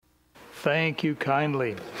Thank you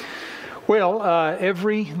kindly. Well,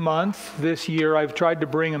 every month this year I've tried to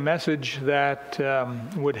bring a message that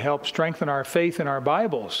would help strengthen our faith in our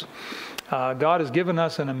Bibles. God has given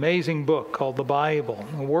us an amazing book called the Bible.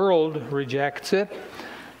 The world rejects it.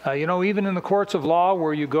 Even in the courts of law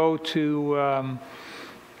where you go to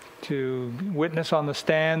witness on the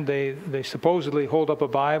stand, they supposedly hold up a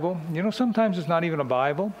Bible. Sometimes it's not even a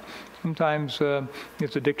Bible. Sometimes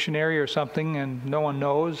it's a dictionary or something and no one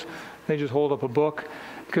knows. They just hold up a book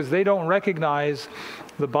because they don't recognize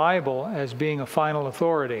the Bible as being a final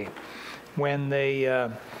authority. When they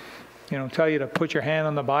tell you to put your hand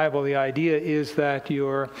on the Bible, the idea is that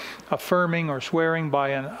you're affirming or swearing by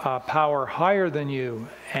a power higher than you.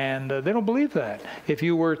 And they don't believe that. If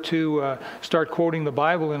you were to start quoting the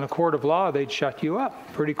Bible in a court of law, they'd shut you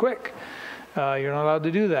up pretty quick. You're not allowed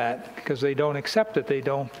to do that because they don't accept it. They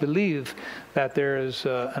don't believe that there is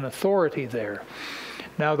an authority there.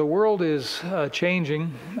 Now, the world is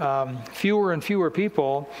changing. Fewer and fewer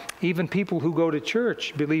people, even people who go to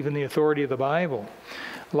church, believe in the authority of the Bible.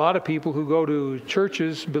 A lot of people who go to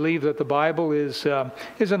churches believe that the Bible is a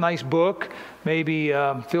nice book, maybe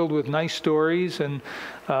filled with nice stories and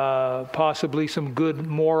possibly some good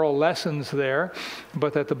moral lessons there,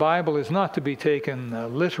 but that the Bible is not to be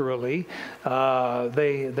taken literally.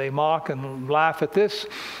 They mock and laugh at this.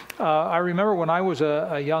 I remember when I was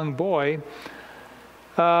a young boy,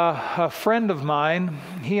 a friend of mine,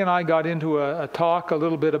 he and I got into a talk a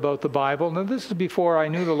little bit about the Bible. Now, this is before I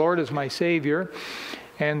knew the Lord as my Savior.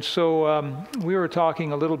 And so we were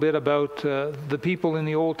talking a little bit about the people in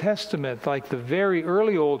the Old Testament, like the very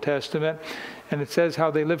early Old Testament, and it says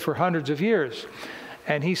how they lived for hundreds of years.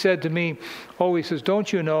 And he said to me, he says,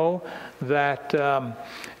 don't you know that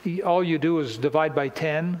all you do is divide by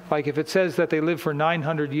 10? Like if it says that they lived for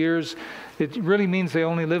 900 years, it really means they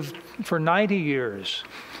only lived for 90 years.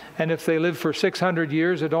 And if they lived for 600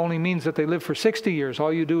 years, it only means that they lived for 60 years.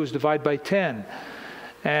 All you do is divide by 10.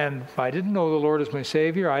 And I didn't know the Lord as my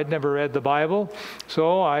Savior. I'd never read the Bible.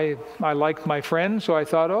 So I liked my friend, so I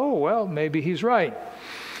thought, maybe he's right.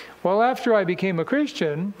 Well, after I became a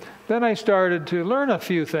Christian, then I started to learn a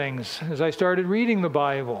few things as I started reading the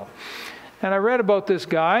Bible. And I read about this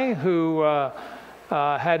guy who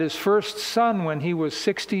had his first son when he was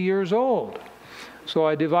 60 years old. So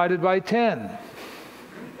I divided by 10.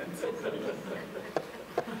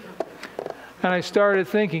 And I started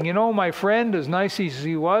thinking, my friend, as nice as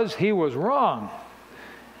he was wrong.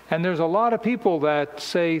 And there's a lot of people that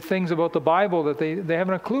say things about the Bible that they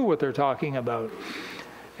haven't a clue what they're talking about.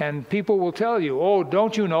 And people will tell you,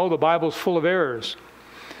 don't you know the Bible's full of errors?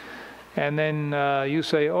 And then you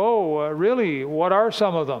say, really? What are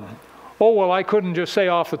some of them? I couldn't just say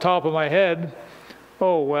off the top of my head.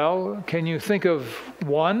 Can you think of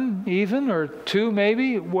one even, or two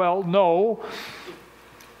maybe? Well, no.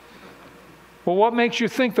 Well, what makes you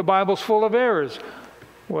think the Bible's full of errors?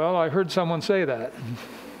 Well, I heard someone say that.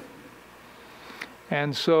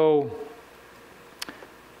 And so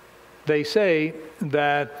they say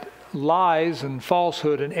that lies and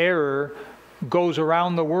falsehood and error goes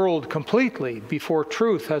around the world completely before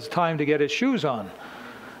truth has time to get its shoes on.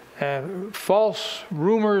 False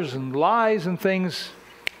rumors and lies and things,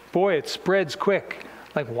 it spreads quick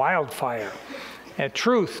like wildfire. And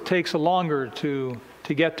truth takes longer to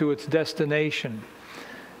get to its destination,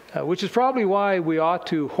 which is probably why we ought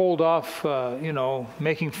to hold off,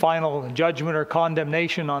 making final judgment or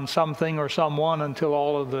condemnation on something or someone until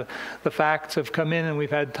all of the facts have come in and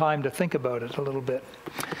we've had time to think about it a little bit.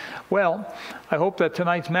 Well, I hope that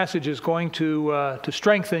tonight's message is going to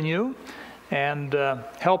strengthen you and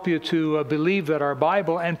help you to believe that our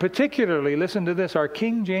Bible, and particularly, listen to this, our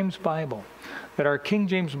King James Bible, that our King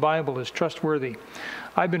James Bible is trustworthy.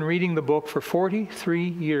 I've been reading the book for 43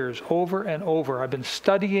 years, over and over. I've been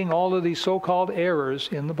studying all of these so-called errors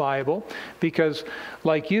in the Bible because,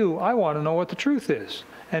 like you, I want to know what the truth is.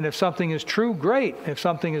 And if something is true, great. If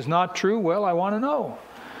something is not true, well, I want to know.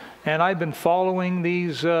 And I've been following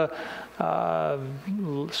these so-called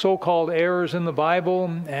errors in the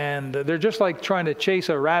Bible, and they're just like trying to chase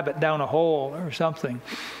a rabbit down a hole or something.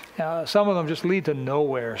 Some of them just lead to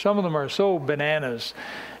nowhere. Some of them are so bananas.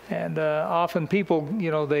 And often people,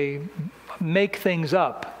 they make things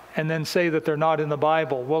up and then say that they're not in the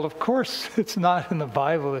Bible. Well, of course it's not in the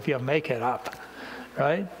Bible if you make it up,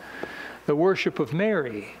 right? The worship of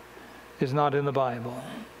Mary is not in the Bible.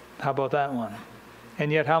 How about that one?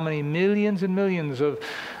 And yet how many millions and millions of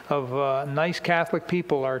nice Catholic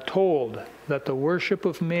people are told that the worship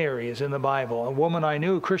of Mary is in the Bible. A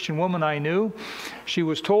Christian woman I knew, she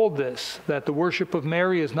was told this, that the worship of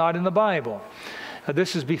Mary is not in the Bible.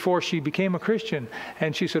 This is before she became a Christian.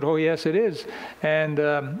 And she said, oh, yes, it is. And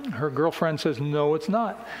her girlfriend says, no, it's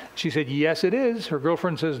not. She said, yes, it is. Her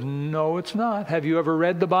girlfriend says, no, it's not. Have you ever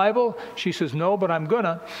read the Bible? She says, no, but I'm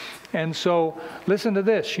gonna. And so listen to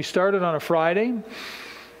this. She started on a Friday,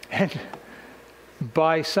 and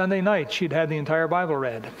by Sunday night, she'd had the entire Bible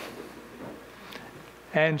read.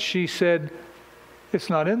 And she said, it's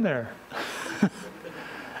not in there.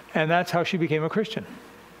 And that's how she became a Christian.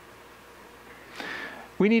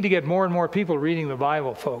 We need to get more and more people reading the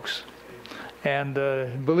Bible, folks, and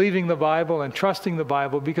believing the Bible and trusting the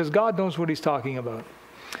Bible, because God knows what He's talking about.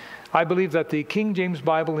 I believe that the King James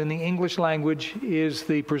Bible in the English language is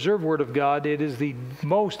the preserved Word of God. It is the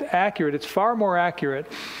most accurate. It's far more accurate.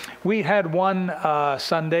 We had one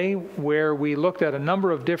Sunday where we looked at a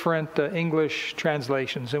number of different English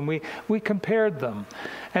translations, and we compared them.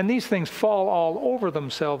 And these things fall all over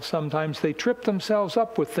themselves sometimes. They trip themselves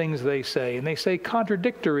up with things they say, and they say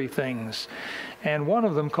contradictory things. And one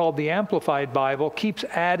of them, called the Amplified Bible, keeps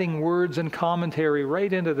adding words and commentary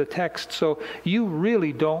right into the text, so you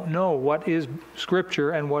really don't know what is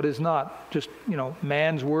Scripture and what is not. Just,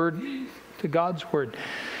 man's word to God's word.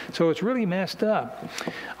 So it's really messed up.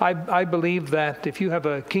 I believe that if you have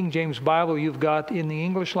a King James Bible, you've got, in the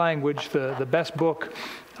English language, the best book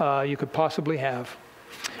you could possibly have.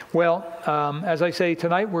 Well, as I say,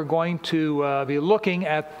 tonight we're going to be looking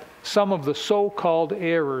at some of the so-called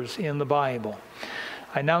errors in the Bible.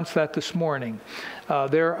 I announced that this morning.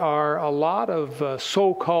 There are a lot of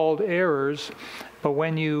so-called errors, but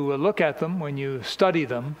when you look at them, when you study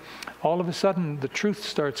them, all of a sudden the truth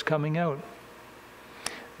starts coming out.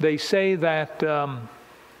 They say that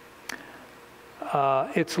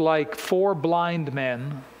it's like 4 blind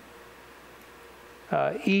men,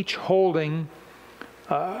 each holding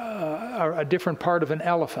a different part of an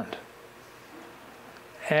elephant.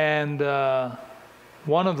 And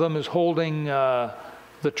one of them is holding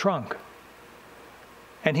the trunk.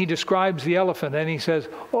 And he describes the elephant, and he says,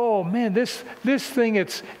 oh man, this thing,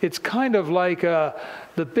 it's kind of like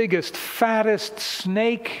the biggest, fattest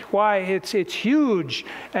snake. Why, it's huge,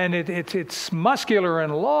 and it's muscular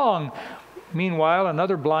and long. Meanwhile,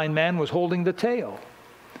 another blind man was holding the tail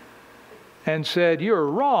and said, you're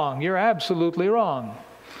wrong, you're absolutely wrong.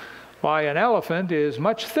 Why, an elephant is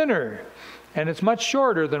much thinner, and it's much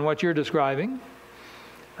shorter than what you're describing.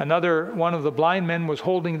 One of the blind men was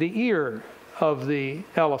holding the ear of the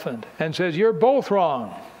elephant and says, you're both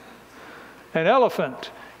wrong. An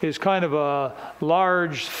elephant is kind of a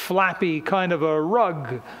large, flappy, kind of a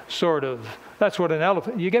rug, sort of. That's what an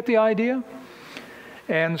elephant, you get the idea?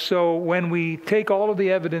 And so when we take all of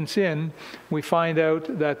the evidence in, we find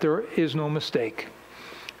out that there is no mistake.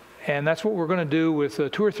 And that's what we're going to do with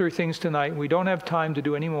 2 or 3 things tonight. We don't have time to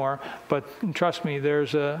do any more, but trust me,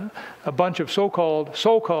 there's a bunch of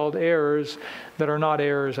so-called errors that are not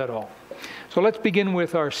errors at all. So let's begin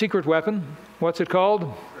with our secret weapon. What's it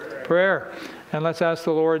called? Prayer. And let's ask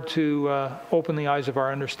the Lord to open the eyes of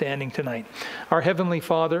our understanding tonight. Our Heavenly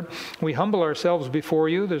Father, we humble ourselves before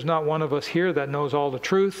you. There's not one of us here that knows all the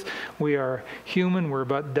truth. We are human. We're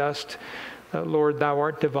but dust. Lord, thou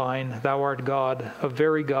art divine, thou art God, a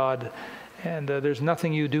very God, and there's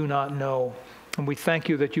nothing you do not know. And we thank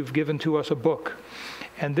you that you've given to us a book.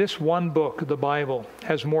 And this one book, the Bible,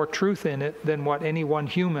 has more truth in it than what any one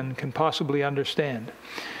human can possibly understand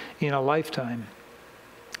in a lifetime.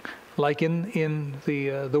 Like in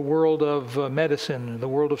the world of medicine, the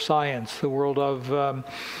world of science, the world of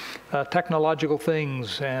technological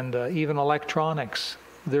things, and even electronics.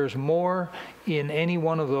 There's more in any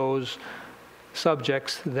one of those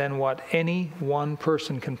subjects than what any one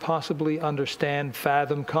person can possibly understand,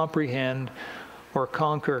 fathom, comprehend, or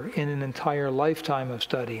conquer in an entire lifetime of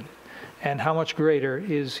study. And how much greater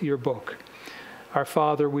is your book. Our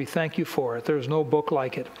Father, we thank you for it. There's no book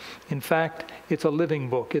like it. In fact, it's a living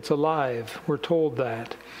book. It's alive. We're told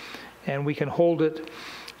that. And we can hold it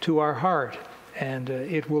to our heart, and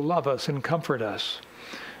it will love us and comfort us.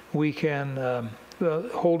 We can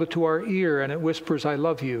hold it to our ear, and it whispers, I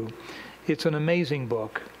love you. It's an amazing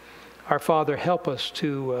book. Our Father, help us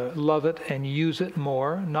to love it and use it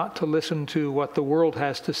more, not to listen to what the world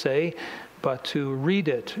has to say, but to read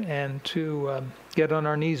it and to get on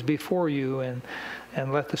our knees before you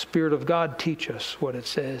and let the Spirit of God teach us what it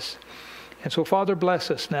says. And so, Father,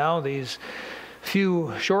 bless us now, these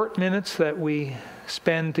few short minutes that we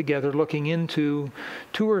spend together looking into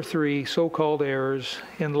 2 or 3 so-called errors.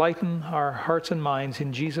 Enlighten our hearts and minds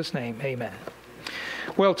in Jesus' name. Amen.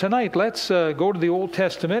 Well, tonight, let's go to the Old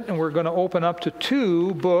Testament, and we're going to open up to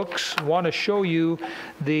 2 books. I want to show you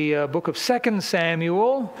the book of 2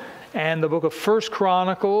 Samuel and the book of 1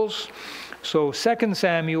 Chronicles. So 2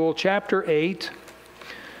 Samuel chapter 8,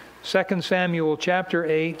 2 Samuel chapter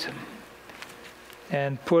 8,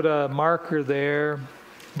 and put a marker there,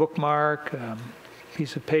 bookmark,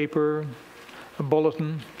 piece of paper, a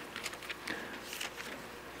bulletin.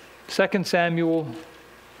 2 Samuel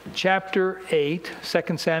chapter 8,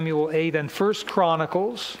 2 Samuel 8, and 1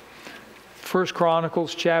 Chronicles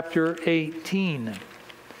chapter 18.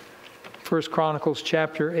 1 Chronicles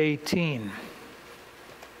chapter 18.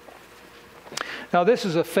 Now this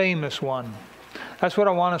is a famous one. That's what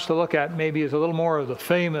I want us to look at, maybe, is a little more of the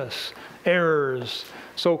famous errors,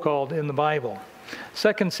 so-called, in the Bible.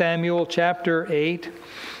 2 Samuel chapter 8,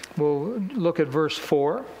 we'll look at verse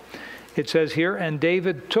 4. It says here, and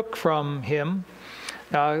David took from him.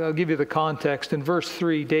 Now I'll give you the context. In verse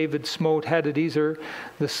 3, David smote Hadadezer,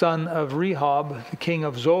 the son of Rehob, the king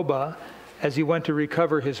of Zobah, as he went to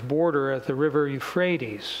recover his border at the river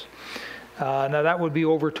Euphrates. Now that would be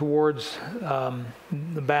over towards the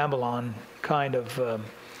Babylon kind of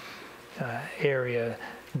area.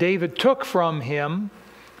 David took from him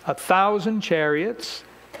 1,000 chariots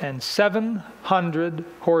and 700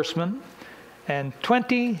 horsemen and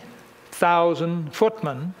 20,000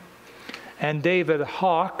 footmen. And David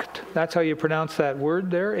hawked, that's how you pronounce that word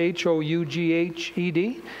there,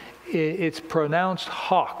 H-O-U-G-H-E-D. It's pronounced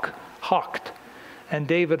hawked. And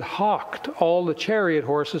David hawked all the chariot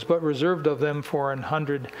horses, but reserved of them for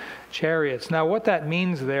 100 chariots. Now what that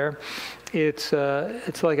means there, it's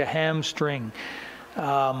like a hamstring.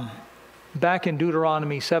 Back in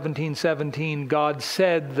Deuteronomy 17:17, God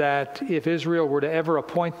said that if Israel were to ever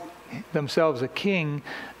appoint themselves a king,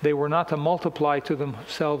 they were not to multiply to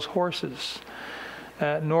themselves horses,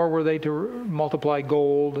 nor were they to multiply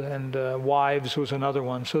gold, and wives was another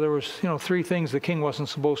one. So there was, 3 things the king wasn't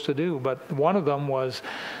supposed to do, but one of them was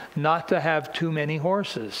not to have too many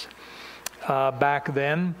horses. Back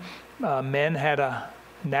then, men had a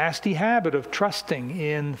nasty habit of trusting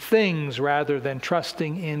in things rather than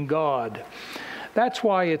trusting in God. That's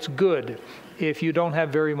why it's good if you don't have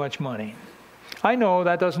very much money. I know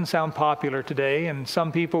that doesn't sound popular today, and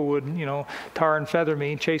some people would, tar and feather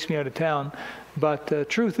me, chase me out of town. But the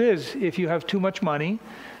truth is, if you have too much money,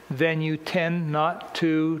 then you tend not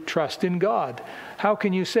to trust in God. How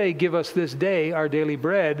can you say, give us this day our daily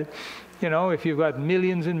bread, if you've got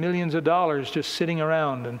millions and millions of dollars just sitting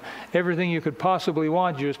around and everything you could possibly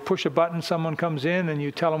want, you just push a button, someone comes in and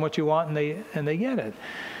you tell them what you want and they get it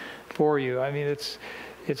for you. I mean,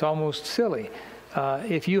 it's almost silly.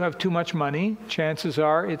 If you have too much money, chances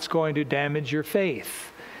are it's going to damage your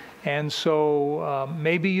faith. And so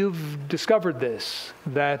maybe you've discovered this,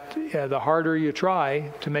 that the harder you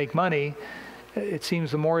try to make money, it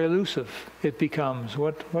seems the more elusive it becomes.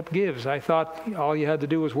 What gives? I thought all you had to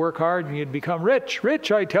do was work hard and you'd become rich. Rich,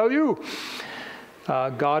 I tell you.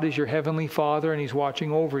 God is your heavenly Father and He's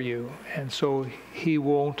watching over you. And so He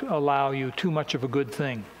won't allow you too much of a good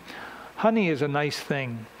thing. Honey is a nice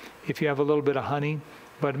thing if you have a little bit of honey.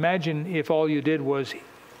 But imagine if all you did was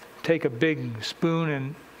take a big spoon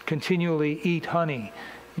and continually eat honey.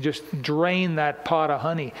 You just drain that pot of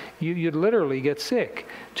honey. You'd literally get sick.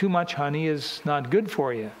 Too much honey is not good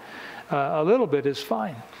for you. A little bit is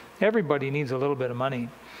fine. Everybody needs a little bit of money.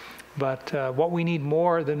 But what we need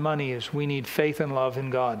more than money is we need faith and love in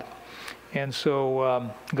God. And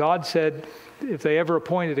so God said, if they ever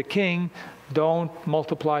appointed a king, don't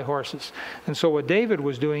multiply horses. And so what David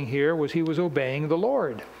was doing here was he was obeying the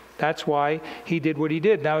Lord. That's why he did what he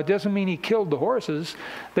did. Now, it doesn't mean he killed the horses.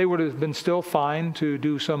 They would have been still fine to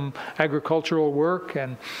do some agricultural work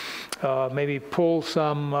and maybe pull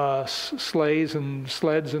some sleighs and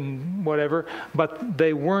sleds and whatever, but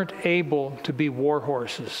they weren't able to be war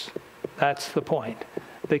horses. That's the point.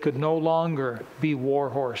 They could no longer be war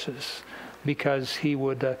horses because he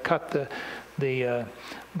would cut the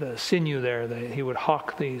sinew there. He would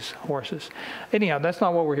hawk these horses. Anyhow, that's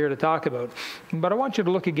not what we're here to talk about. But I want you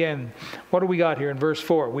to look again. What do we got here in verse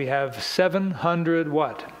 4? We have 700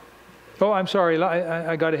 what? Oh, I'm sorry.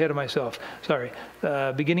 I got ahead of myself. Sorry.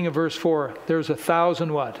 Beginning of verse 4. There's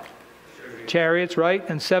 1,000 what? Chariots, right?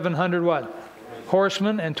 And 700 what?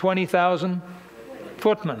 Horsemen and 20,000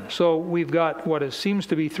 footmen. So we've got what seems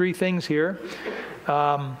to be 3 things here.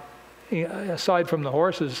 Aside from the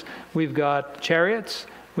horses, we've got chariots,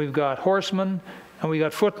 we've got horsemen, and we've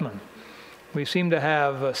got footmen. We seem to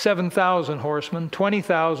have 7,000 horsemen,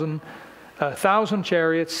 20,000, 1,000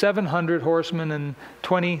 chariots, 700 horsemen, and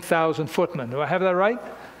 20,000 footmen. Do I have that right?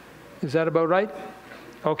 Is that about right?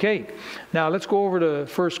 Okay. Now let's go over to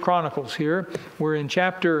 1 Chronicles here. We're in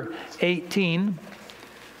chapter 18,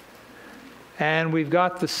 and we've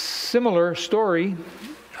got the similar story.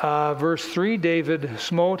 Verse 3, David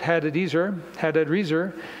smote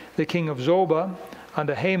Hadadezer, the king of Zobah,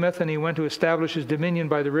 unto Hamath, and he went to establish his dominion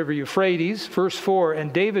by the river Euphrates. Verse 4,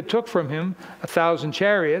 and David took from him 1,000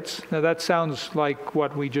 chariots. Now that sounds like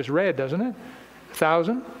what we just read, doesn't it?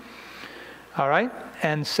 1,000. All right.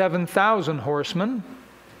 And 7,000 horsemen.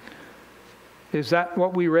 Is that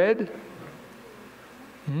what we read?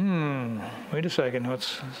 Wait a second.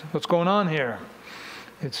 What's going on here?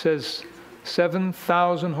 It says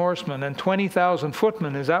 7,000 horsemen and 20,000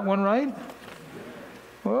 footmen. Is that one right?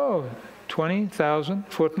 Whoa. 20,000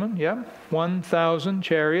 footmen, yeah. 1,000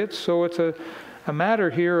 chariots. So it's a matter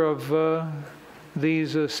here of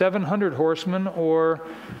these 700 horsemen, or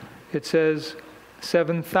it says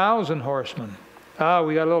 7,000 horsemen. We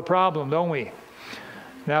got a little problem, don't we?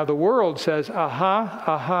 Now the world says,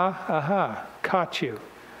 aha, caught you.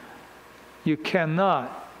 You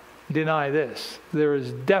cannot deny this. There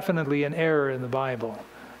is definitely an error in the Bible.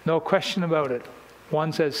 No question about it.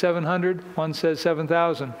 One says 700, one says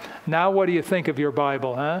 7,000. Now what do you think of your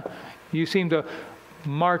Bible, huh? You seem to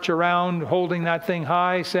march around holding that thing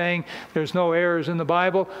high, saying there's no errors in the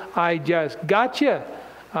Bible. I just got you.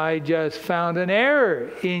 I just found an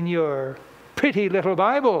error in your pretty little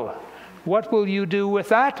Bible. What will you do with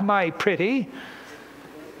that, my pretty?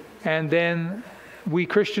 And then we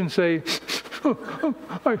Christians say,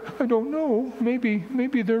 I don't know.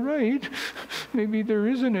 Maybe they're right. Maybe there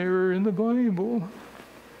is an error in the Bible.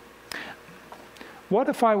 What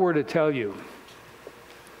if I were to tell you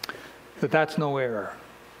that that's no error?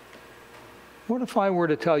 What if I were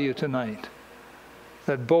to tell you tonight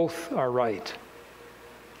that both are right?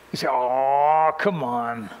 You say, oh, come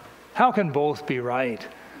on. How can both be right?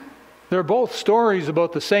 They're both stories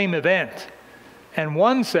about the same event. And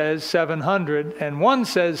one says 700 and one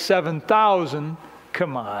says 7,000.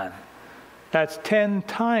 Come on. That's 10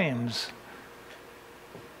 times.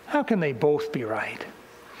 How can they both be right?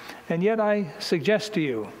 And yet I suggest to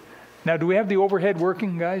you. Now, do we have the overhead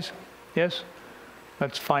working, guys? Yes?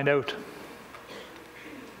 Let's find out.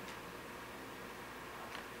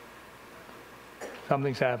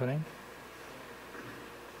 Something's happening.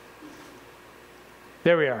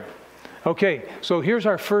 There we are. Okay, so here's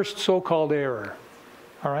our first so-called error.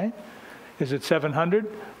 All right? Is it 700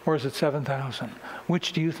 or is it 7,000?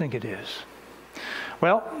 Which do you think it is?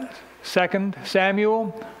 Well, 2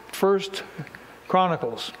 Samuel, 1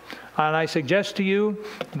 Chronicles. And I suggest to you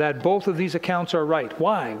that both of these accounts are right.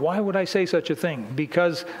 Why? Why would I say such a thing?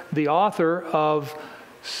 Because the author of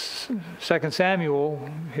 2 Samuel,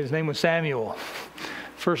 his name was Samuel.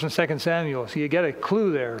 1 and 2 Samuel. So you get a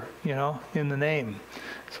clue there, in the name.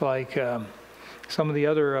 It's like some of the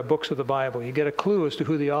other books of the Bible. You get a clue as to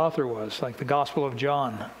who the author was, like the Gospel of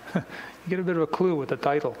John. You get a bit of a clue with the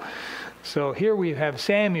title. So here we have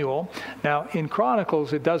Samuel. Now in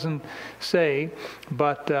Chronicles it doesn't say,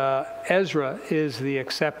 but Ezra is the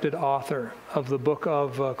accepted author of the book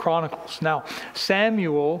of Chronicles. Now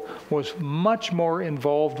Samuel was much more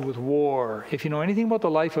involved with war. If you know anything about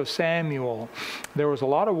the life of Samuel, there was a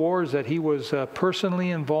lot of wars that he was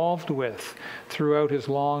personally involved with throughout his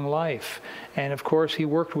long life. And of course he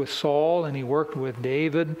worked with Saul and he worked with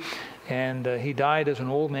David, and he died as an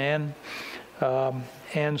old man.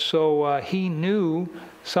 And so he knew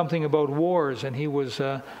something about wars, and he was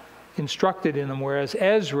instructed in them, whereas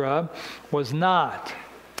Ezra was not.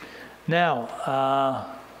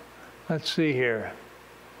 Now, let's see here.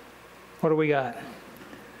 What do we got?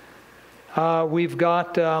 We've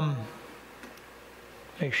got,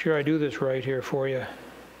 make sure I do this right here for you.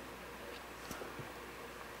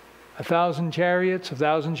 1,000 chariots,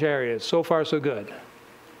 1,000 chariots. So far, so good.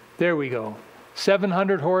 There we go.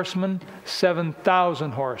 700 horsemen,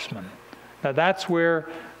 7,000 horsemen. Now that's where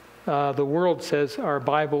the world says our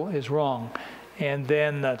Bible is wrong. And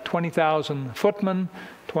then 20,000 footmen,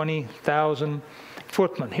 20,000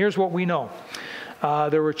 footmen. Here's what we know.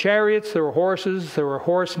 There were chariots, there were horses, there were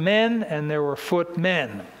horsemen, and there were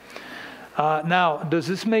footmen. Now, does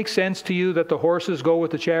this make sense to you that the horses go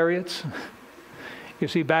with the chariots? You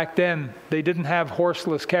see, back then, they didn't have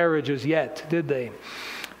horseless carriages yet, did they?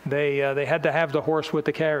 They had to have the horse with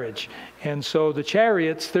the carriage. And so the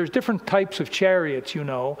chariots, there's different types of chariots,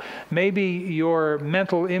 Maybe your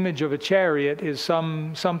mental image of a chariot is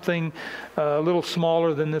something a little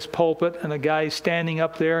smaller than this pulpit, and a guy's standing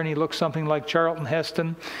up there and he looks something like Charlton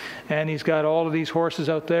Heston, and he's got all of these horses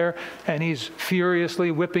out there and he's furiously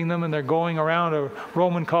whipping them, and they're going around a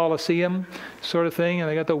Roman Colosseum sort of thing, and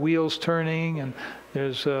they got the wheels turning and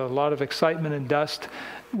there's a lot of excitement and dust.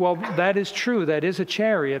 Well, that is true. That is a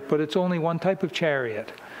chariot, but it's only one type of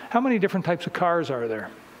chariot. How many different types of cars are there?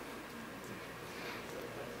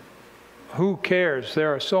 Who cares?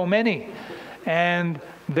 There are so many. And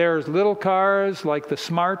there's little cars like the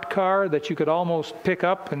smart car that you could almost pick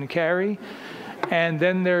up and carry. And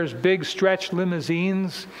then there's big stretch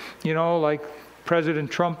limousines, like President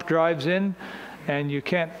Trump drives in, and you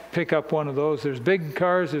can't pick up one of those. There's big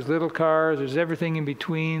cars, there's little cars, there's everything in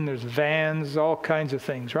between, there's vans, all kinds of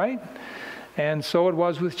things, right? And so it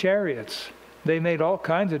was with chariots. They made all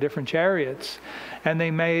kinds of different chariots, and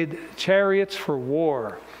they made chariots for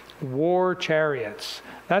war chariots.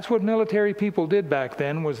 That's what military people did back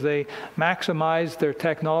then, was they maximized their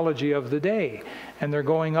technology of the day. And they're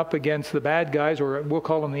going up against the bad guys, or we'll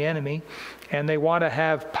call them the enemy, and they want to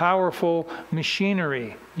have powerful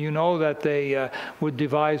machinery. You know that they would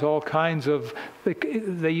devise all kinds of,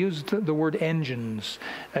 they used the word engines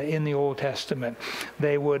in the Old Testament.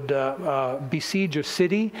 They would besiege a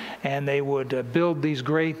city, and they would build these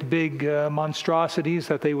great big monstrosities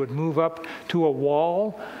that they would move up to a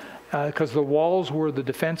wall, because the walls were the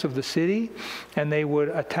defense of the city, and they would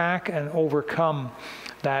attack and overcome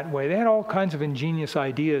that way. They had all kinds of ingenious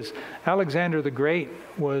ideas. Alexander the Great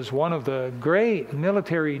was one of the great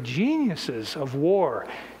military geniuses of war.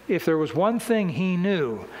 If there was one thing he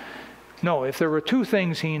knew, if there were two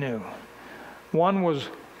things he knew. One was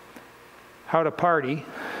how to party,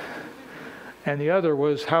 and the other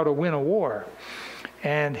was how to win a war.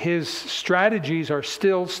 And his strategies are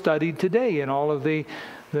still studied today in all of the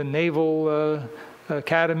naval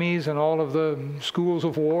academies and all of the schools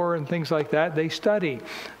of war and things like that. They study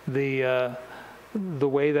the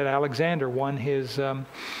way that Alexander won his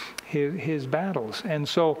battles. And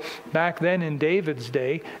so back then in David's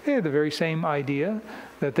day, they had the very same idea,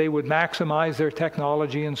 that they would maximize their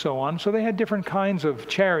technology and so on. So they had different kinds of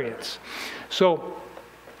chariots. So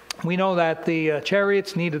we know that the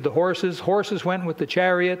chariots needed the horses. Horses went with the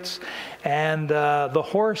chariots, and the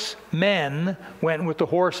horsemen went with the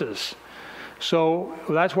horses. So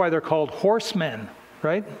that's why they're called horsemen,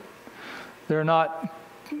 right? They're not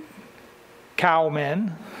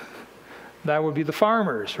cowmen. That would be the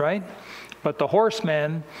farmers, right? But the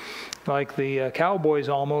horsemen, like the cowboys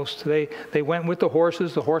almost, they went with the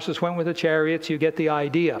horses went with the chariots. You get the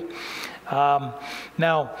idea.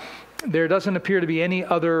 Now, there doesn't appear to be any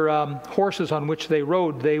other horses on which they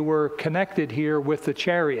rode. They were connected here with the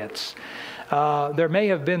chariots. There may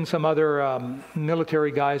have been some other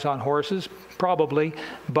military guys on horses, probably,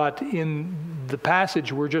 but in the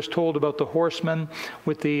passage we're just told about the horsemen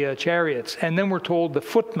with the chariots. And then we're told the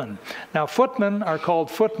footmen. Now, footmen are called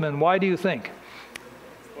footmen. Why do you think?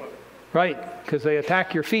 Right, because they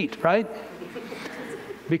attack your feet, right?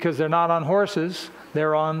 Because they're not on horses,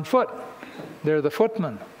 they're on foot. They're the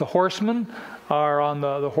footmen. The horsemen are on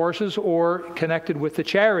the horses or connected with the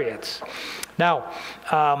chariots. Now,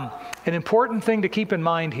 an important thing to keep in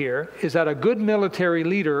mind here is that a good military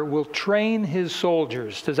leader will train his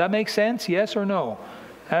soldiers. Does that make sense? Yes or no?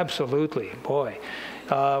 Absolutely. Boy,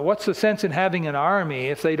 what's the sense in having an army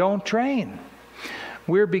if they don't train?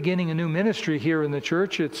 We're beginning a new ministry here in the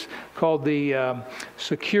church. It's called the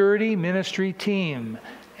Security Ministry Team.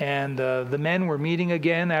 And the men were meeting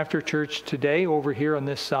again after church today over here on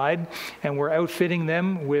this side, and we're outfitting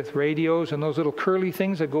them with radios and those little curly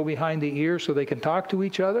things that go behind the ear so they can talk to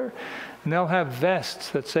each other. And they'll have vests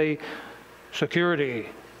that say security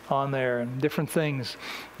on there and different things.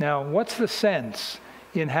 Now, what's the sense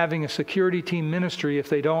in having a security team ministry if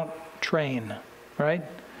they don't train, right?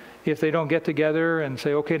 If they don't get together and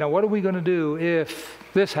say, okay, now what are we going to do if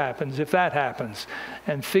this happens, if that happens,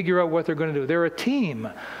 and figure out what they're going to do. They're a team.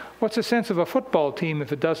 What's the sense of a football team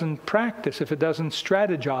if it doesn't practice, if it doesn't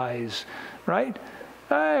strategize, right?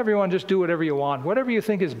 Everyone just do whatever you want, whatever you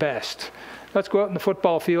think is best. Let's go out in the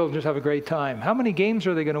football field and just have a great time. How many games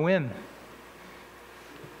are they going to win?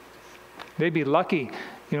 They'd be lucky,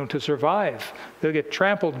 to survive. They'll get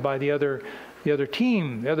trampled by the other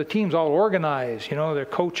team. The other team's all organized, their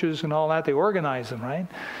coaches and all that, they organize them, right?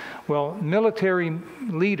 Well, military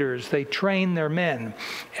leaders, they train their men.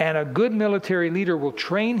 And a good military leader will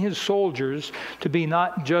train his soldiers to be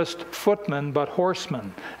not just footmen, but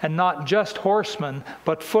horsemen. And not just horsemen,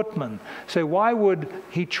 but footmen. Say, why would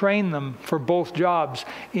he train them for both jobs?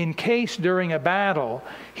 In case during a battle,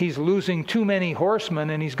 he's losing too many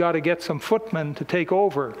horsemen and he's got to get some footmen to take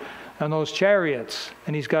over on those chariots,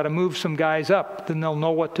 and he's got to move some guys up, then they'll know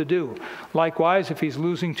what to do. Likewise, if he's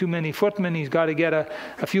losing too many footmen, he's got to get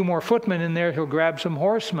a few more footmen in there, he'll grab some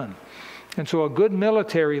horsemen. And so a good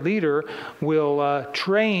military leader will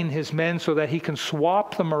train his men so that he can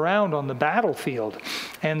swap them around on the battlefield.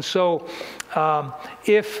 And so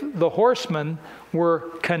if the horsemen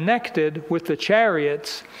were connected with the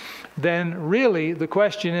chariots, then really the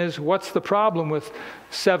question is, what's the problem with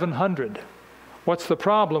 700? What's the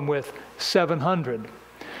problem with 700?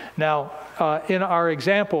 Now, in our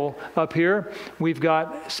example up here, we've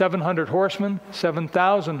got 700 horsemen,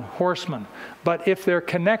 7,000 horsemen. But if they're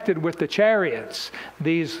connected with the chariots,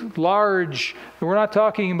 these large, we're not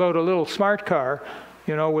talking about a little smart car,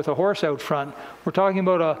 with a horse out front. We're talking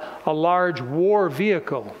about a large war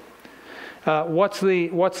vehicle. What's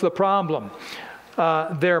the problem?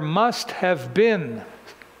 There must have been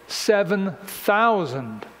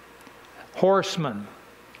 7,000 horsemen,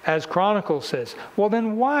 as Chronicles says. Well,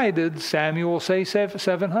 then why did Samuel say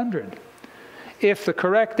 700? If the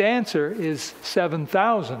correct answer is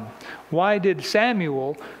 7,000, why did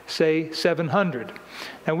Samuel say 700?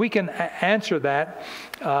 And we can answer that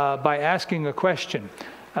by asking a question.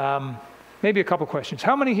 Maybe a couple questions.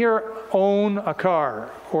 How many here own a car?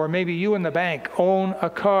 Or maybe you and the bank own a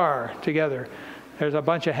car together. There's a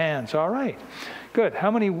bunch of hands. All right. Good. How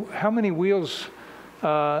many wheels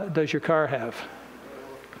does your car have?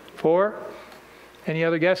 4? Any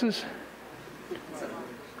other guesses?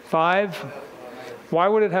 5? Why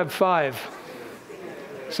would it have 5?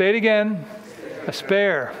 Say it again. A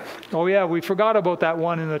spare. Oh yeah, we forgot about that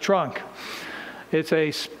one in the trunk. It's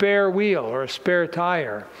a spare wheel or a spare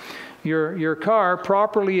tire. Your car,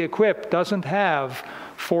 properly equipped, doesn't have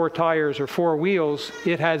 4 tires or 4 wheels.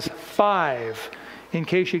 It has 5 in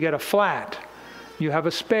case you get a flat. You have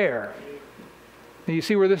a spare. Now, you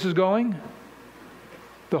see where this is going?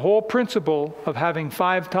 The whole principle of having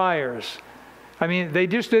 5 tires. I mean, they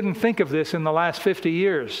just didn't think of this in the last 50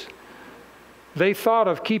 years. They thought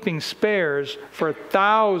of keeping spares for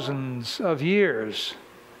thousands of years.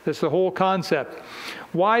 That's the whole concept.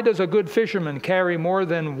 Why does a good fisherman carry more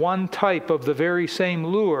than one type of the very same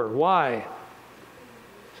lure? Why?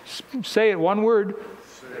 Say it, one word.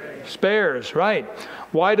 Spares, right.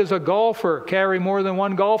 Why does a golfer carry more than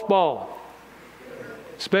one golf ball?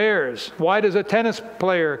 Spares. Why does a tennis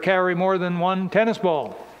player carry more than one tennis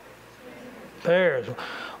ball? Spares.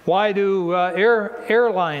 Why do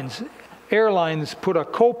airlines put a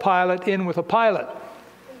co-pilot in with a pilot?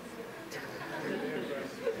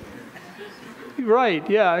 Right,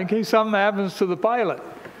 yeah, in case something happens to the pilot.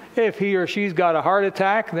 If he or she's got a heart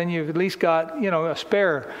attack, then you've at least got, a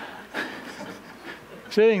spare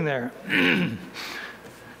sitting there.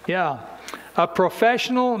 Yeah. A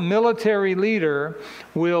professional military leader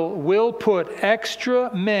will put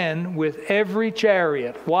extra men with every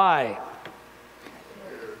chariot. Why?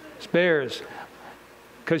 Spares.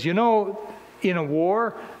 Because in a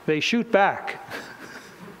war, they shoot back.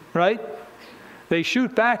 Right? They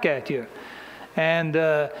shoot back at you. And,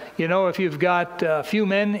 if you've got a few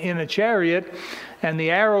men in a chariot and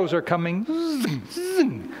the arrows are coming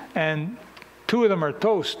and 2 of them are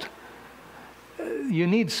toast, you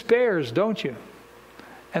need spares, don't you?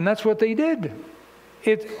 And that's what they did.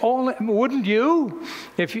 Wouldn't you?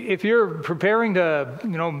 If you're preparing to,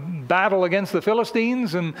 battle against the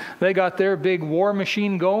Philistines and they got their big war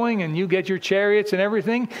machine going and you get your chariots and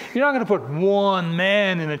everything, you're not going to put one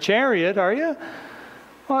man in a chariot, are you?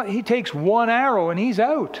 Well, he takes 1 arrow and he's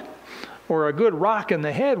out. Or a good rock in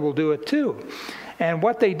the head will do it too. And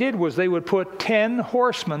what they did was they would put 10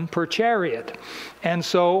 horsemen per chariot. And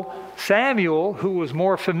so Samuel, who was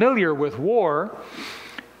more familiar with war,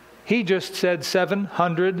 he just said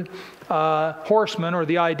 700 horsemen, or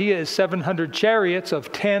the idea is 700 chariots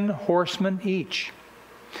of 10 horsemen each.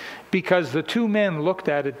 Because the 2 men looked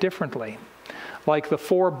at it differently. Like the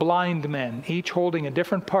 4 blind men, each holding a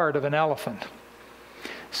different part of an elephant.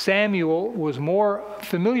 Samuel was more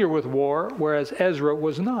familiar with war, whereas Ezra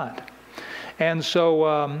was not. And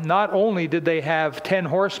so not only did they have 10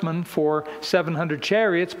 horsemen for 700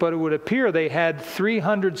 chariots, but it would appear they had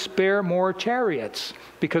 300 spare more chariots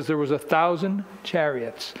because there was 1,000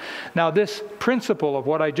 chariots. Now this principle of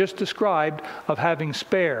what I just described of having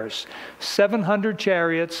spares, 700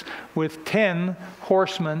 chariots with 10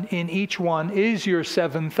 horsemen in each one is your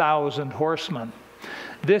 7,000 horsemen.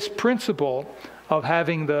 This principle of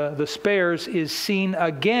having the spares is seen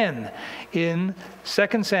again in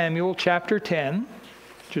 2 Samuel chapter 10.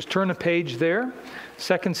 Just turn a page there.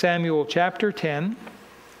 2 Samuel chapter 10.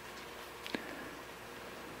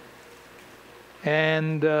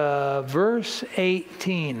 And verse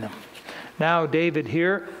 18. Now David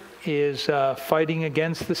here is fighting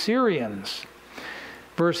against the Syrians.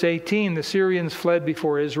 Verse 18, the Syrians fled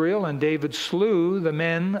before Israel, and David slew the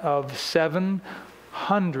men of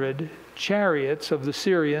 700 chariots of the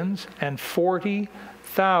Syrians and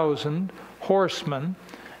 40,000 horsemen,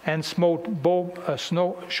 and smote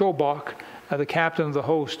Shobach, the captain of the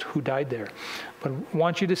host, who died there. But I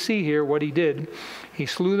want you to see here what he did. He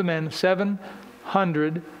slew the men,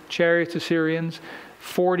 700 chariots of Syrians,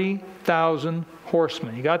 40,000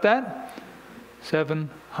 horsemen. You got that?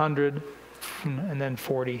 700 and then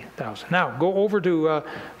 40,000. Now, go over to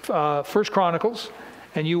 1 Chronicles,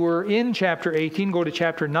 and you were in chapter 18. Go to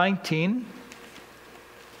chapter 19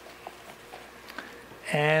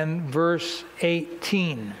 and verse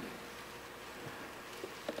 18.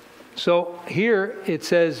 So here it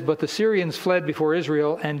says, but the Syrians fled before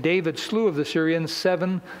Israel, and David slew of the Syrians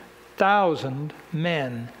 7,000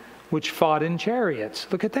 men, which fought in chariots.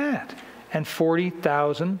 Look at that. And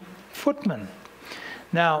 40,000 footmen.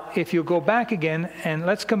 Now, if you go back again, and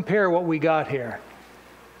let's compare what we got here.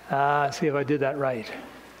 See if I did that right.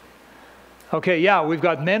 Okay, yeah, we've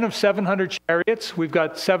got men of 700 chariots. We've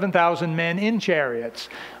got 7,000 men in chariots.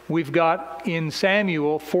 We've got in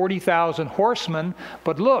Samuel 40,000 horsemen.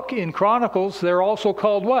 But look, in Chronicles, they're also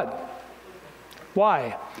called what?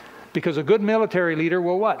 Why? Because a good military leader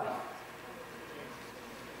will what?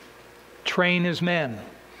 Train his men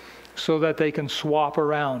so that they can swap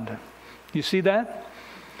around. You see that?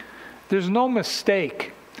 There's no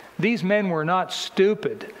mistake. These men were not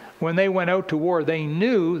stupid. When they went out to war, they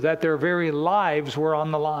knew that their very lives were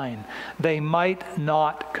on the line. They might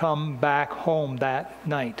not come back home that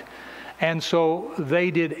night. And so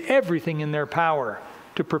they did everything in their power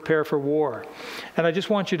to prepare for war. And I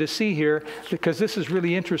just want you to see here, because this is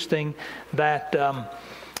really interesting, that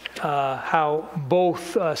how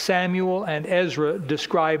both Samuel and Ezra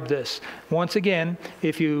describe this. Once again,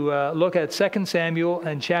 if you look at 2 Samuel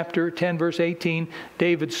and chapter 10, verse 18,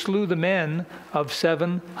 David slew the men of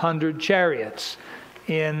 700 chariots.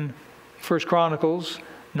 In 1 Chronicles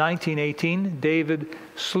 19:18, David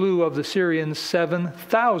slew of the Syrians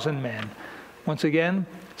 7,000 men. Once again,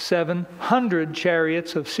 700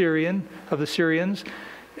 chariots of the Syrians.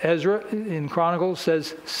 Ezra in Chronicles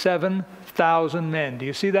says 7,000 men. Do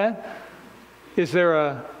you see that? Is there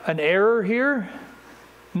an error here?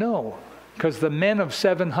 No, because the men of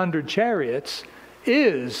 700 chariots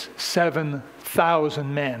is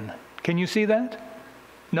 7,000 men. Can you see that?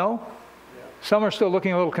 No? Yeah. Some are still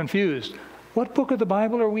looking a little confused. What book of the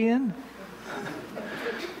Bible are we in?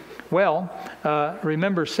 Well,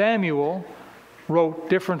 remember Samuel wrote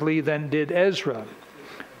differently than did Ezra.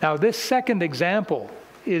 Now this second example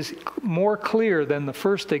is more clear than the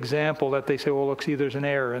first example that they say, well, look, see, there's an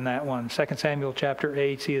error in that one. 2 Samuel chapter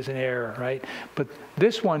 8, see, is an error, right? But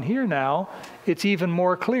this one here now, it's even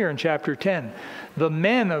more clear in chapter 10. The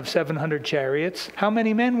men of 700 chariots, how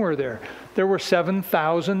many men were there? There were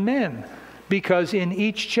 7,000 men. Because in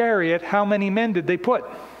each chariot, how many men did they put?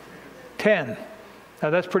 10.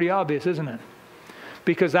 Now that's pretty obvious, isn't it?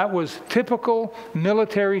 Because that was typical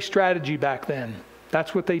military strategy back then.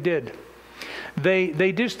 That's what they did.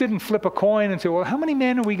 They just didn't flip a coin and say, well, how many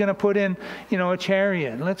men are we going to put in, a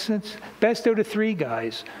chariot? Let's best out of 3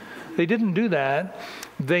 guys. They didn't do that.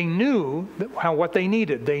 They knew what they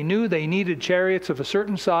needed. They knew they needed chariots of a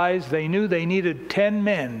certain size. They knew they needed 10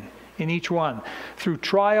 men in each one. Through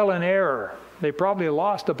trial and error, they probably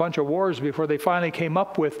lost a bunch of wars before they finally came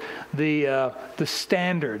up with the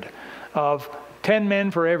standard of 10 men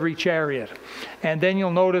for every chariot. And then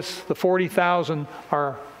you'll notice the 40,000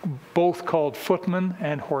 are both called footmen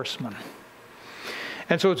and horsemen.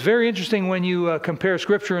 And so it's very interesting when you compare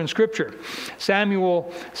Scripture and Scripture.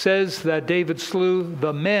 Samuel says that David slew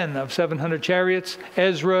the men of 700 chariots.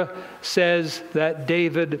 Ezra says that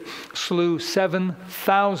David slew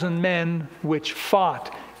 7,000 men which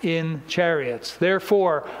fought in chariots.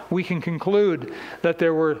 Therefore, we can conclude that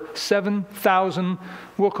there were 7,000,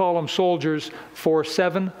 we'll call them soldiers, for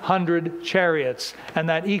 700 chariots, and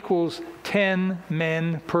that equals 10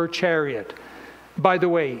 men per chariot. By the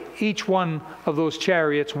way, each one of those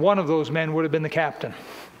chariots, one of those men would have been the captain.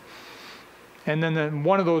 And then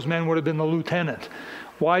one of those men would have been the lieutenant.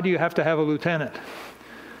 Why do you have to have a lieutenant?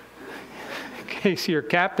 In case your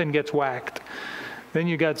captain gets whacked. Then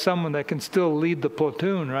you got someone that can still lead the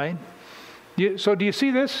platoon, right? So do you see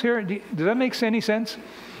this here? Does that make any sense?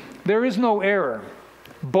 There is no error.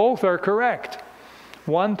 Both are correct.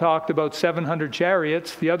 One talked about 700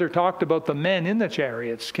 chariots. The other talked about the men in the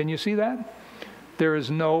chariots. Can you see that? There is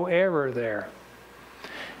no error there.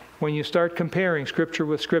 When you start comparing Scripture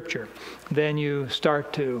with Scripture, then you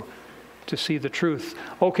start to see the truth.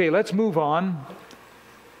 Okay, let's move on.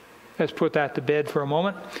 Let's put that to bed for a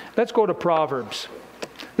moment. Let's go to Proverbs.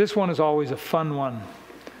 This one is always a fun one.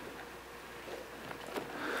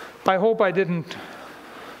 I hope I didn't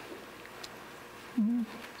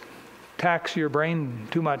tax your brain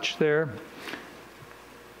too much there.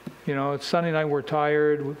 You know, it's Sunday night, we're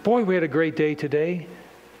tired. Boy, we had a great day today.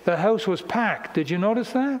 The house was packed. Did you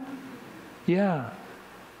notice that? Yeah.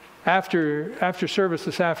 After service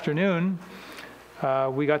this afternoon,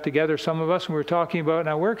 we got together, some of us, and we were talking about,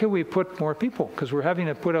 now where can we put more people? Because we're having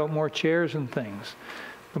to put out more chairs and things.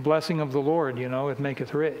 The blessing of the Lord, you know, it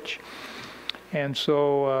maketh rich. And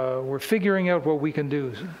so we're figuring out what we can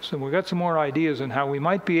do. So we've got some more ideas on how we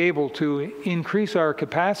might be able to increase our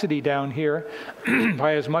capacity down here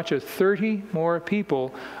by as much as 30 more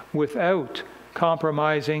people without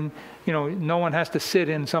compromising. You know, no one has to sit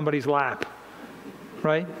in somebody's lap,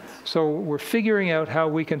 right? So we're figuring out how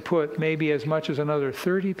we can put maybe as much as another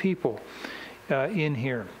 30 people in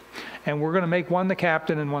here. And we're going to make one the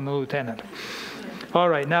captain and one the lieutenant. All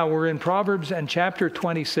right, now we're in Proverbs and chapter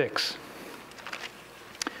 26.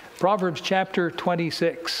 Proverbs chapter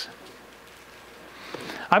 26.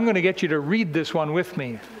 I'm going to get you to read this one with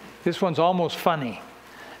me. This one's almost funny,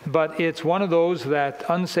 but it's one of those that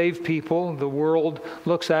unsaved people, the world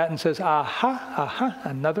looks at and says, aha,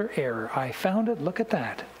 another error. I found it. Look at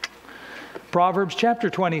that. Proverbs chapter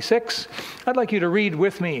 26. I'd like you to read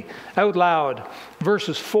with me out loud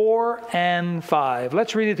verses 4 and 5.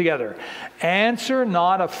 Let's read it together. Answer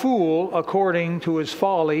not a fool according to his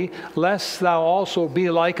folly, lest thou also be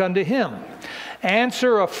like unto him.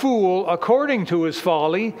 Answer a fool according to his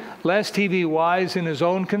folly, lest he be wise in his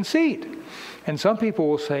own conceit. And some people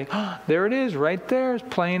will say, there it is, right there, as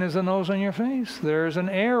plain as the nose on your face. There's an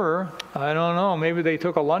error. I don't know, maybe they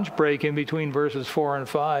took a lunch break in between verses 4 and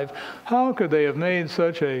 5. How could they have made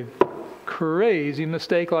such a crazy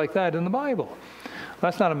mistake like that in the Bible?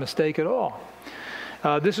 That's not a mistake at all.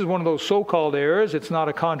 This is one of those so-called errors. It's not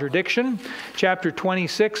a contradiction. Chapter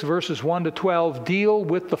 26, verses 1 to 12, deal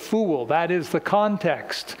with the fool. That is the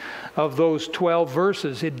context of those 12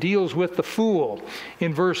 verses. It deals with the fool.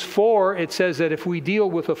 In verse 4, it says that if we deal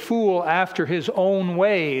with a fool after his own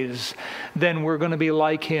ways, then we're going to be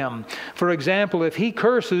like him. For example, if he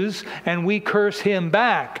curses and we curse him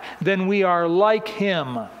back, then we are like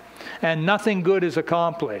him, and nothing good is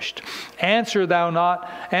accomplished. Answer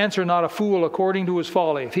not a fool according to his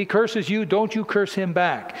folly. If he curses you, don't you curse him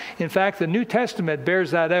back. In fact, the New Testament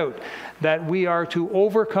bears that out, that we are to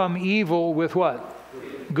overcome evil with what?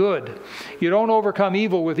 Good. You don't overcome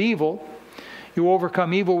evil with evil. You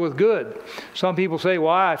overcome evil with good. Some people say,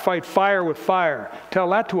 well, I fight fire with fire. Tell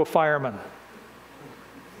that to a fireman.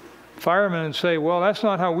 Firemen say, well, that's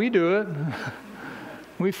not how we do it.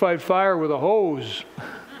 We fight fire with a hose.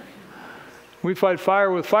 We fight fire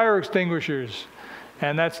with fire extinguishers.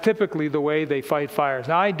 And that's typically the way they fight fires.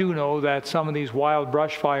 Now, I do know that some of these wild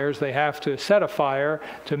brush fires, they have to set a fire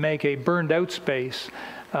to make a burned out space.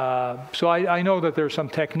 So I know that there's some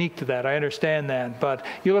technique to that. I understand that. But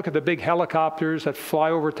you look at the big helicopters that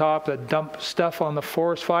fly over top, that dump stuff on the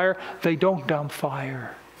forest fire, they don't dump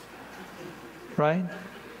fire. Right?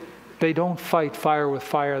 They don't fight fire with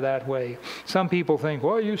fire that way. Some people think,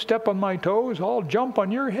 well, you step on my toes, I'll jump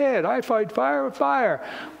on your head. I fight fire with fire.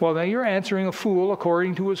 Well, then you're answering a fool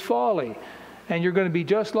according to his folly. And you're going to be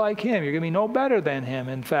just like him. You're going to be no better than him,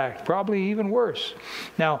 in fact. Probably even worse.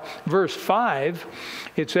 Now, verse 5,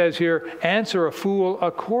 it says here, answer a fool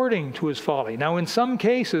according to his folly. Now, in some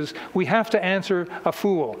cases, we have to answer a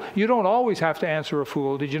fool. You don't always have to answer a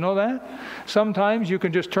fool. Did you know that? Sometimes you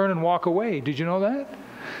can just turn and walk away. Did you know that?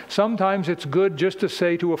 Sometimes it's good just to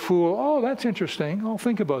say to a fool, oh, that's interesting, I'll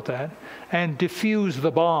think about that, and diffuse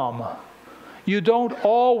the bomb. You don't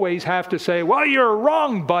always have to say, well, you're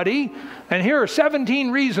wrong, buddy, and here are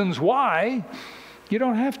 17 reasons why. You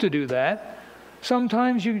don't have to do that.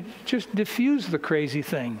 Sometimes you just diffuse the crazy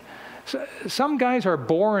thing. Some guys are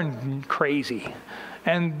born crazy,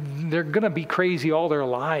 and they're going to be crazy all their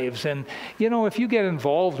lives. And, you know, if you get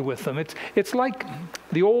involved with them, it's like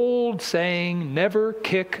the old saying, never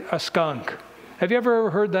kick a skunk. Have you ever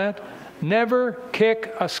heard that? Never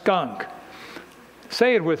kick a skunk.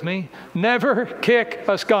 Say it with me. Never kick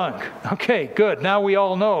a skunk. Okay, good. Now we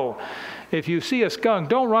all know. If you see a skunk,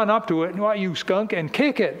 don't run up to it, "Why, you skunk," and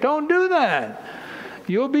kick it. Don't do that.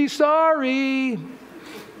 You'll be sorry.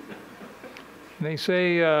 They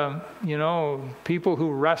say, you know, people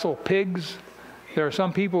who wrestle pigs, there are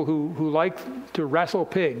some people who like to wrestle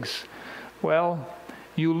pigs. Well,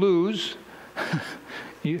 you lose.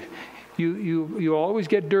 you always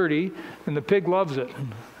get dirty, and the pig loves it.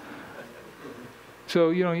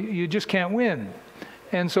 So, you know, you just can't win.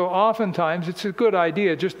 And so oftentimes it's a good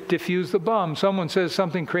idea, just diffuse the bomb. Someone says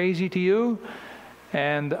something crazy to you,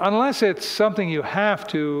 and unless it's something you have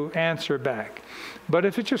to answer back. But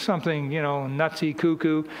if it's just something, you know, nutsy,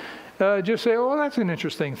 cuckoo, just say, oh, that's an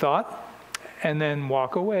interesting thought, and then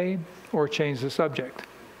walk away or change the subject.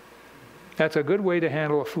 That's a good way to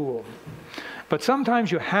handle a fool. But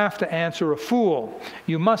sometimes you have to answer a fool.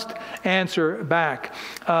 You must answer back.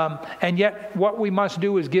 And yet what we must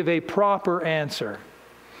do is give a proper answer.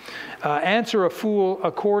 Answer a fool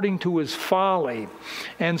according to his folly.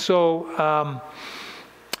 And so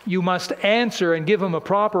you must answer and give him a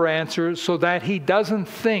proper answer so that he doesn't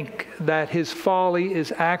think that his folly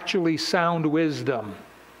is actually sound wisdom.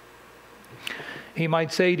 He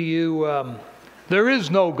might say to you, there is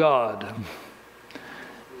no God.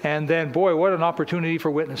 And then, boy, what an opportunity for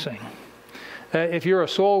witnessing. If you're a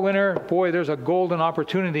soul winner, boy, there's a golden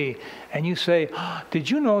opportunity. And you say, did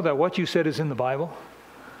you know that what you said is in the Bible?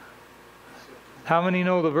 How many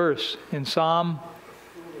know the verse in Psalm?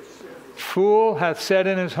 Fool hath said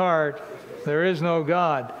in his heart, there is no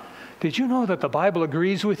God. Did you know that the Bible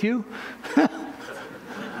agrees with you?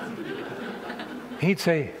 He'd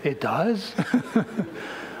say, it does?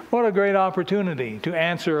 What a great opportunity to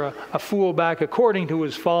answer a fool back according to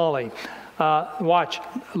his folly. Watch,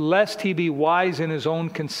 lest he be wise in his own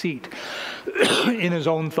conceit, in his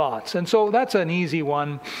own thoughts. And so that's an easy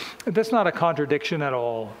one. That's not a contradiction at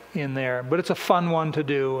all in there, but it's a fun one to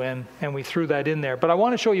do, and we threw that in there. But I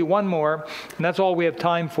want to show you one more, and that's all we have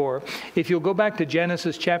time for. If you'll go back to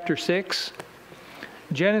Genesis chapter 6.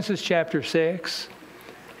 Genesis chapter 6.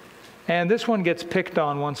 And this one gets picked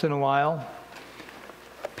on once in a while.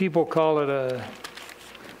 People call it a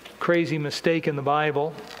crazy mistake in the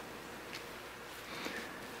Bible.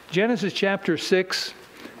 Genesis chapter 6,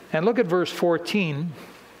 and look at verse 14.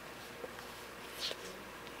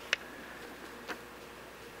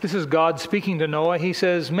 This is God speaking to Noah. He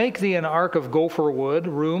says, make thee an ark of gopher wood.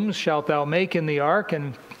 Rooms shalt thou make in the ark,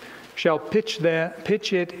 and shalt pitch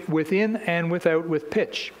it within and without with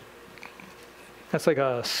pitch. That's like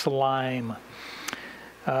a slime.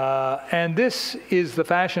 And this is the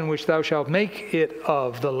fashion which thou shalt make it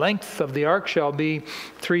of. The length of the ark shall be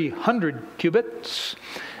 300 cubits,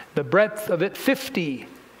 the breadth of it 50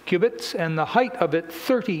 cubits, and the height of it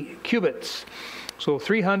 30 cubits. So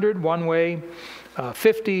 300 one way,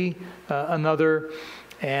 50 another,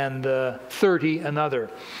 and 30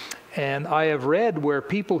 another. And I have read where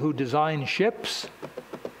people who design ships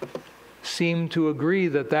seem to agree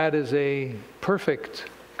that that is a perfect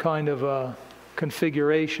kind of a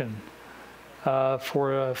configuration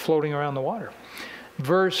for floating around the water.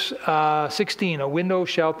 Verse 16, a window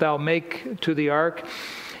shalt thou make to the ark,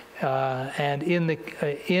 and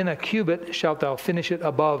in a cubit shalt thou finish it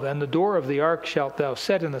above, and the door of the ark shalt thou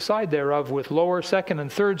set in the side thereof, with lower, second,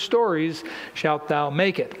 and third stories shalt thou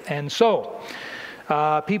make it. And so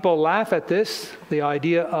people laugh at this, the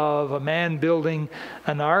idea of a man building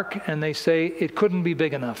an ark, and they say it couldn't be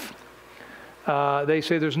big enough. They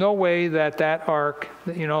say there's no way that ark,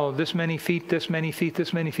 this many feet, this many feet,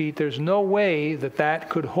 this many feet, there's no way that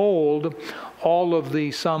could hold all of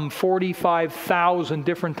the some 45,000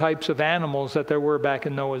 different types of animals that there were back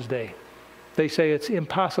in Noah's day. They say it's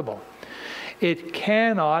impossible. It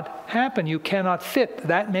cannot happen. You cannot fit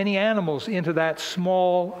that many animals into that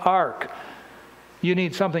small ark. You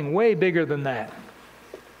need something way bigger than that.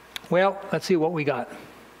 Well, let's see what we got.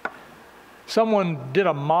 Someone did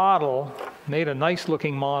a model, made a nice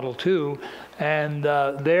looking model too, and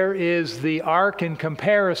there is the ark in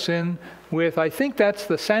comparison with, I think that's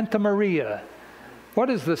the Santa Maria. What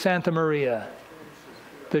is the Santa Maria?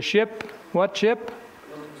 The ship, what ship?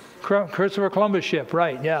 Christopher Columbus ship,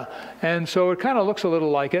 right, yeah. And so it kind of looks a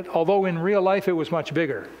little like it, although in real life it was much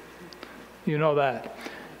bigger. You know that.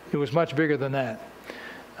 It was much bigger than that.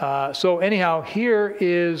 So anyhow, here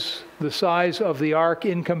is the size of the ark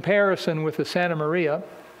in comparison with the Santa Maria.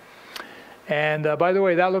 And by the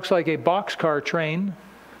way, that looks like a boxcar train,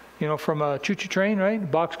 from a choo-choo train, right?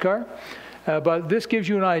 Boxcar. But this gives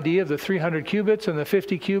you an idea of the 300 cubits and the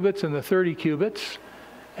 50 cubits and the 30 cubits.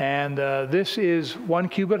 And this is 1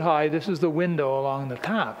 cubit high. This is the window along the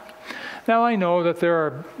top. Now, I know that there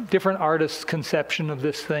are different artists' conception of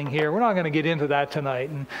this thing here. We're not going to get into that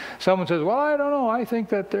tonight. And someone says, well, I don't know. I think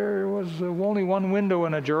that there was only one window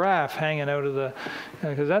and a giraffe hanging out of the...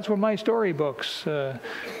 Because that's what my storybooks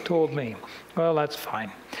told me. Well, that's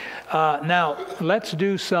fine. Now, let's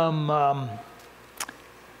do some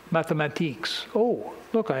mathematiques. Oh,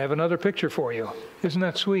 look, I have another picture for you. Isn't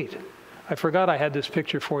that sweet? I forgot I had this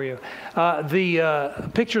picture for you.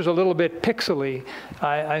 The picture's a little bit pixely.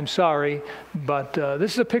 I'm sorry, but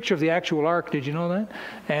this is a picture of the actual ark. Did you know that?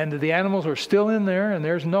 And the animals are still in there, and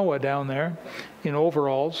there's Noah down there in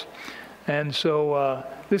overalls. And so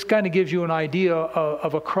this kind of gives you an idea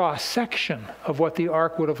of a cross-section of what the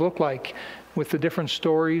ark would have looked like. with the different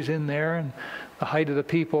stories in there and the height of the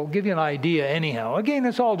people. Give you an idea anyhow. Again,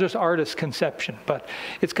 it's all just artist's conception, but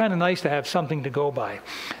it's kind of nice to have something to go by.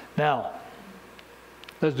 Now,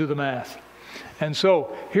 let's do the math. And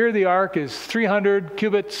so here the ark is 300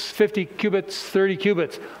 cubits, 50 cubits, 30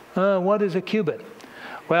 cubits. What is a cubit?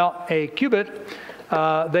 Well, a cubit,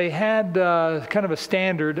 they had kind of a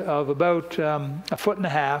standard of about a foot and a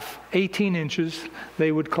half, 18 inches.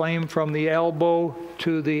 They would claim from the elbow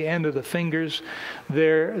to the end of the fingers.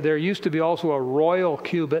 There used to be also a royal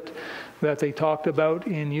cubit that they talked about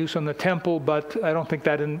in use on the temple, but I don't think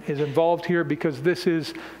that is involved here because this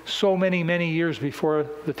is so many, many years before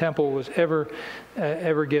the temple was ever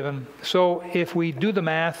given. So if we do the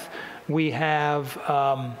math, we have,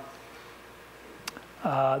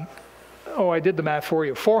 I did the math for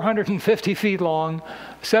you, 450 feet long,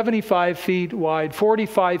 75 feet wide,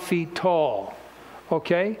 45 feet tall,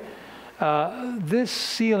 okay? This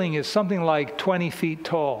ceiling is something like 20 feet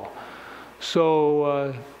tall.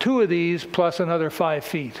 So 2 of these plus another 5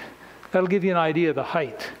 feet. That'll give you an idea of the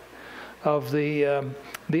height of the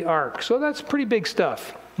ark. So that's pretty big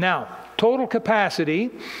stuff. Now, total capacity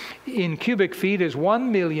in cubic feet is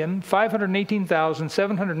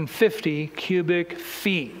 1,518,750 cubic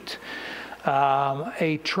feet.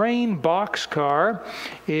 A train boxcar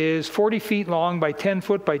is 40 feet long by 10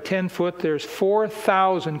 foot by 10 foot. There's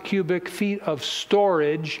 4,000 cubic feet of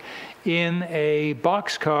storage in a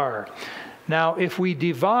boxcar. Now, if we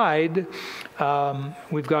divide,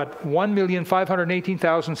 we've got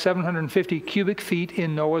 1,518,750 cubic feet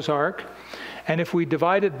in Noah's Ark. And if we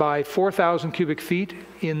divide it by 4,000 cubic feet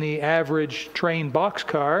in the average train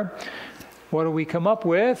boxcar, what do we come up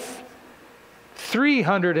with?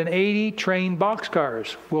 380 train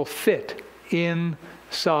boxcars will fit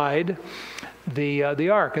inside the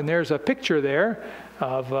ark. And there's a picture there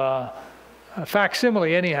of a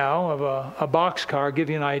facsimile anyhow of a boxcar, give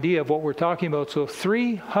you an idea of what we're talking about. So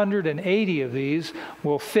 380 of these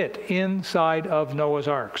will fit inside of Noah's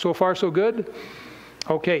Ark. So far so good?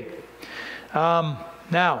 Okay.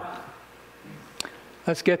 Now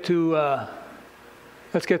let's get to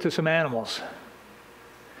some animals.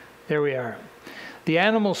 There we are. The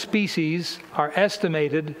animal species are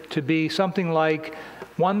estimated to be something like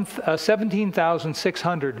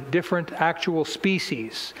 17,600 different actual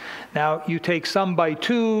species. Now, you take some by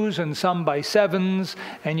 2s and some by 7s,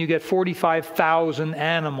 and you get 45,000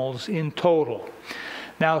 animals in total.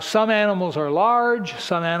 Now, some animals are large,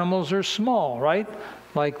 some animals are small, right?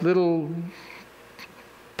 Like little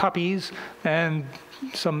puppies and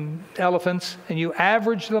some elephants, and you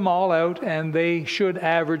average them all out, and they should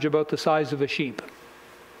average about the size of a sheep.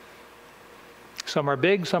 Some are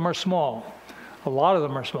big, some are small. A lot of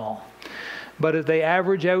them are small. But they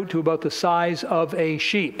average out to about the size of a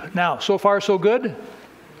sheep. Now, so far so good?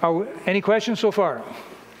 Any questions so far?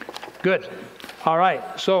 Good. All right.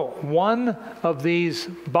 So one of these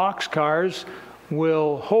boxcars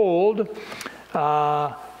will hold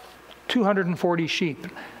 240 sheep.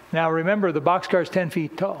 Now remember, the boxcar is 10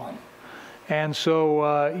 feet tall. And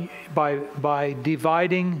so by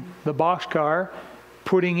dividing the boxcar,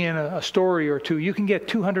 putting in a story or two, you can get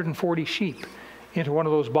 240 sheep into one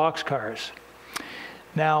of those boxcars.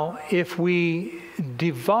 Now, if we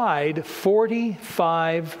divide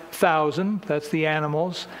 45,000, that's the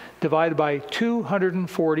animals, divided by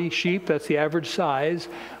 240 sheep, that's the average size,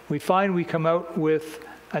 we find we come out with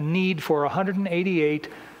a need for 188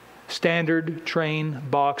 standard train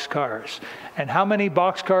boxcars. And how many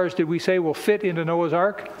boxcars did we say will fit into Noah's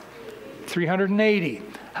Ark? 380.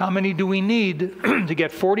 How many do we need to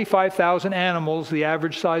get 45,000 animals, the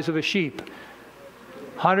average size of a sheep?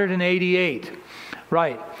 188.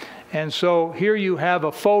 Right. And so here you have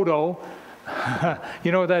a photo.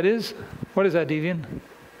 You know what that is? What is that, Devian?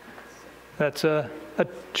 That's a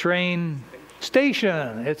train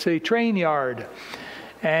station. It's a train yard.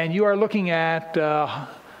 And you are looking at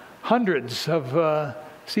hundreds of,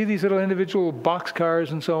 see these little individual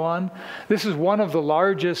boxcars and so on? This is one of the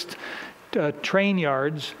largest train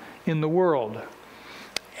yards in the world.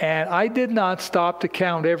 And I did not stop to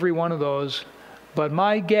count every one of those, but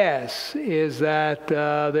my guess is that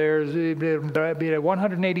there's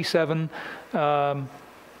 187,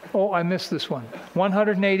 I missed this one,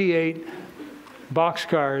 188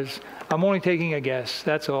 boxcars. I'm only taking a guess,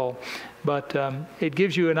 that's all. But it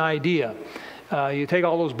gives you an idea. You take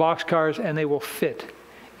all those boxcars and they will fit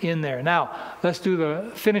in there. Now, let's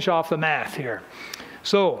finish off the math here.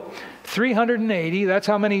 So 380, that's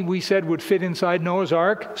how many we said would fit inside Noah's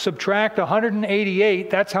Ark. Subtract 188,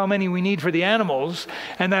 that's how many we need for the animals.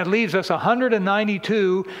 And that leaves us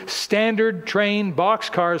 192 standard train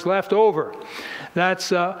boxcars left over.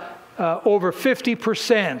 That's over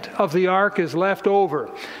 50% of the ark is left over.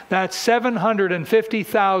 That's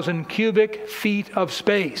 750,000 cubic feet of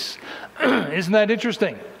space. Isn't that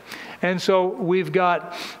interesting? And so we've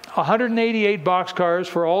got 188 boxcars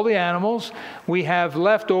for all the animals. We have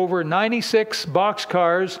left over 96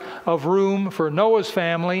 boxcars of room for Noah's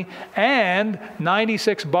family and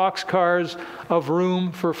 96 boxcars of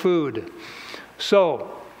room for food.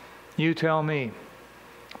 So, you tell me,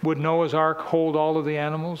 would Noah's Ark hold all of the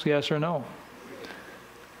animals? Yes or no?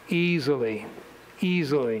 Easily.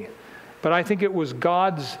 Easily. But I think it was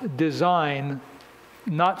God's design,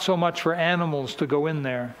 not so much for animals to go in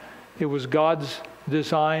there. It was God's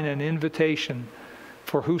design and invitation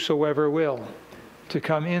for whosoever will to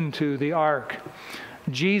come into the ark.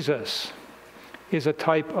 Jesus is a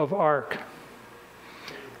type of ark.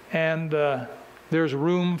 And there's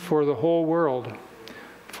room for the whole world.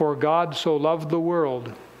 For God so loved the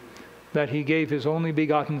world that he gave his only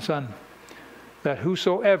begotten Son, that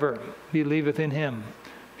whosoever believeth in him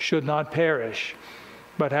should not perish,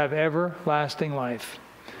 but have everlasting life.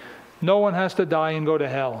 No one has to die and go to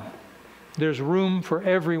hell. There's room for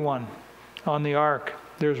everyone on the ark.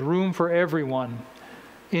 There's room for everyone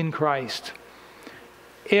in Christ,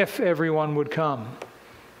 if everyone would come.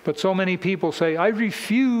 But so many people say, I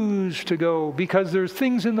refuse to go because there's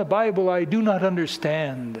things in the Bible I do not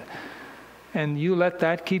understand. And you let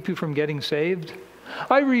that keep you from getting saved?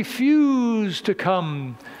 I refuse to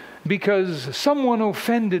come because someone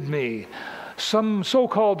offended me. Some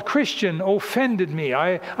so-called Christian offended me.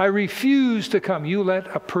 I refuse to come. You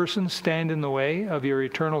let a person stand in the way of your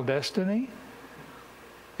eternal destiny?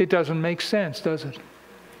 It doesn't make sense, does it?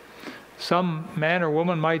 Some man or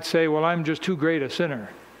woman might say, well, I'm just too great a sinner.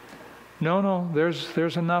 No,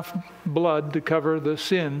 there's enough blood to cover the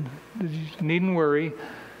sin. You needn't worry.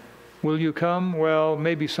 Will you come? Well,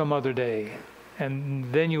 maybe some other day.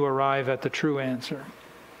 And then you arrive at the true answer.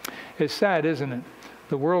 It's sad, isn't it?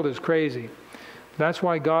 The world is crazy. That's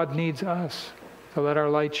why God needs us to let our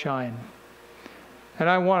light shine. And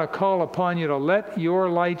I want to call upon you to let your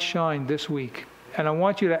light shine this week. And I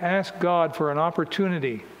want you to ask God for an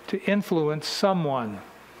opportunity to influence someone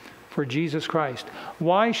for Jesus Christ.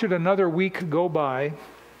 Why should another week go by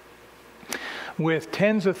with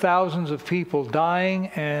tens of thousands of people dying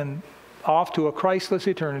and off to a Christless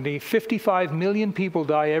eternity? 55 million people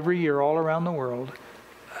die every year all around the world,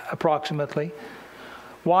 approximately.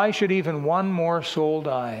 Why should even one more soul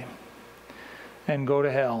die and go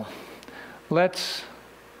to hell? Let's,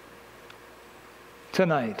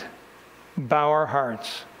 tonight, bow our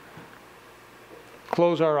hearts,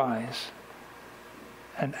 close our eyes,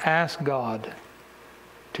 and ask God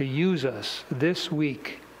to use us this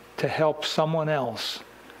week to help someone else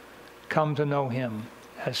come to know him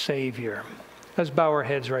as Savior. Let's bow our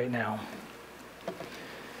heads right now.